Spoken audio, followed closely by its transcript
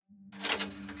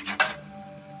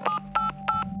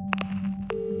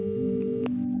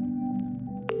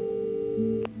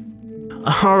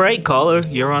All right, caller,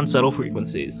 you're on Subtle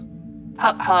Frequencies.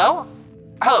 Hello?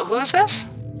 Hello, who is this?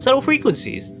 Subtle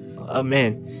Frequencies. Oh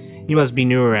man, you must be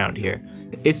new around here.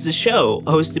 It's the show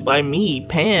hosted by me,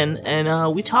 Pan,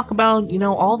 and we talk about,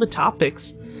 all the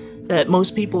topics that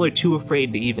most people are too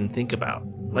afraid to even think about,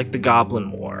 like the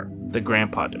Goblin War, the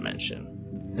Grandpa Dimension,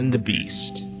 and the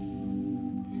Beast.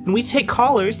 And we take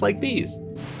callers like these.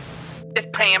 It's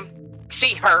Pam.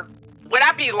 She, her. Would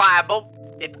I be liable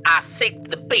if I sick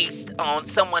the beast on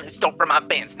someone who stole from my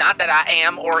bins? Not that I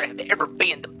am or have ever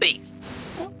been the beast.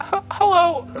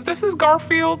 Hello, this is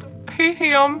Garfield. He,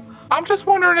 him. I'm just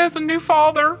wondering, as a new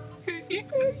father,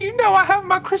 you know I have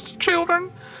my Christian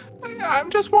children. I'm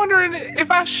just wondering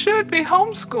if I should be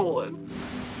homeschooling.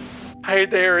 Hey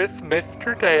there, it's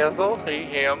Mr. Dazzle, he,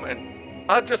 him,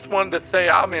 and I just wanted to say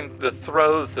I'm in the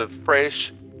throes of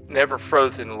fresh, never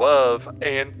frozen love,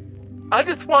 and I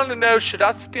just wanted to know, should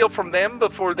I steal from them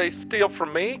before they steal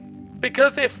from me?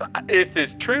 Because if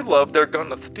it's true love, they're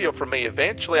gonna steal from me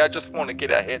eventually. I just want to get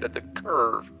ahead of the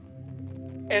curve.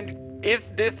 And is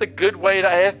this a good way to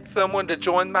ask someone to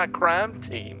join my crime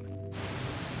team?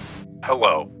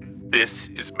 Hello, this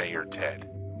is Mayor Ted,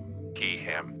 he,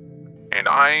 him, and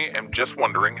I am just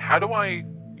wondering, how do I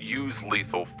use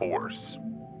lethal force,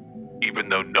 even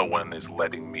though no one is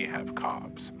letting me have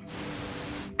cops?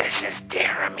 This is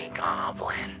Jeremy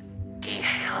Goblin.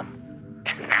 Him.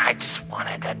 And I just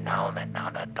wanted to know that now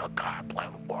that the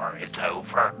Goblin War is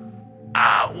over,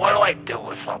 what do I do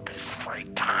with all this free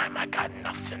time? I got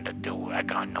nothing to do. I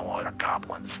got no other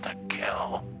goblins to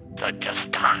kill. So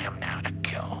just time now to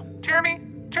kill. Jeremy,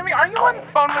 are you on the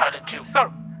phone? How did you?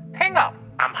 So, hang up.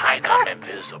 I'm hiding. I'm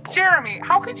invisible. Jeremy,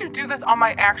 how could you do this on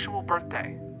my actual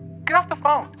birthday? Get off the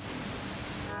phone.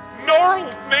 Gnarl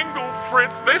Ningle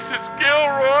Fritz, this is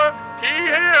Gilroy, he,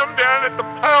 him, down at the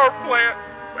power plant.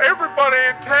 Everybody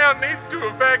in town needs to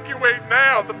evacuate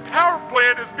now. The power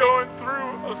plant is going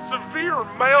through a severe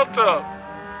melt-up.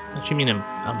 Don't you mean a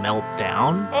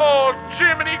meltdown? Oh,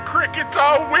 Jiminy Crickets,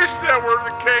 I wish that were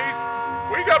the case.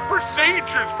 We got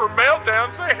procedures for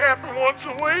meltdowns. They happen once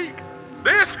a week.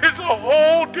 This is a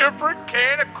whole different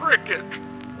can of crickets.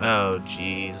 Oh,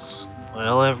 jeez.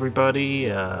 Well, everybody,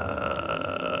 get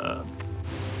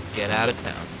out of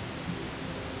town.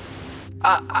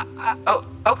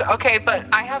 Okay, but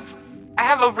I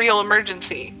have a real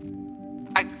emergency.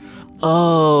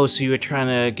 Oh, so you were trying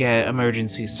to get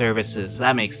emergency services.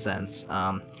 That makes sense.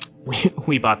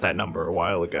 We bought that number a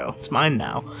while ago. It's mine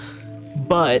now.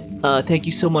 But thank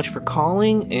you so much for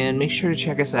calling, and make sure to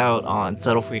check us out on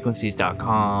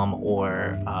subtlefrequencies.com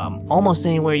or almost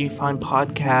anywhere you find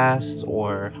podcasts,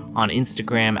 or on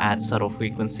Instagram at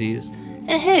subtlefrequencies.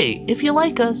 And hey, if you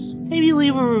like us, maybe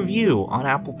leave a review on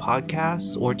Apple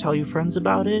Podcasts or tell your friends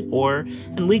about it, or,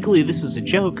 and legally this is a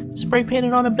joke, spray paint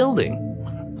it on a building.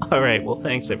 Alright, well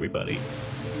thanks everybody.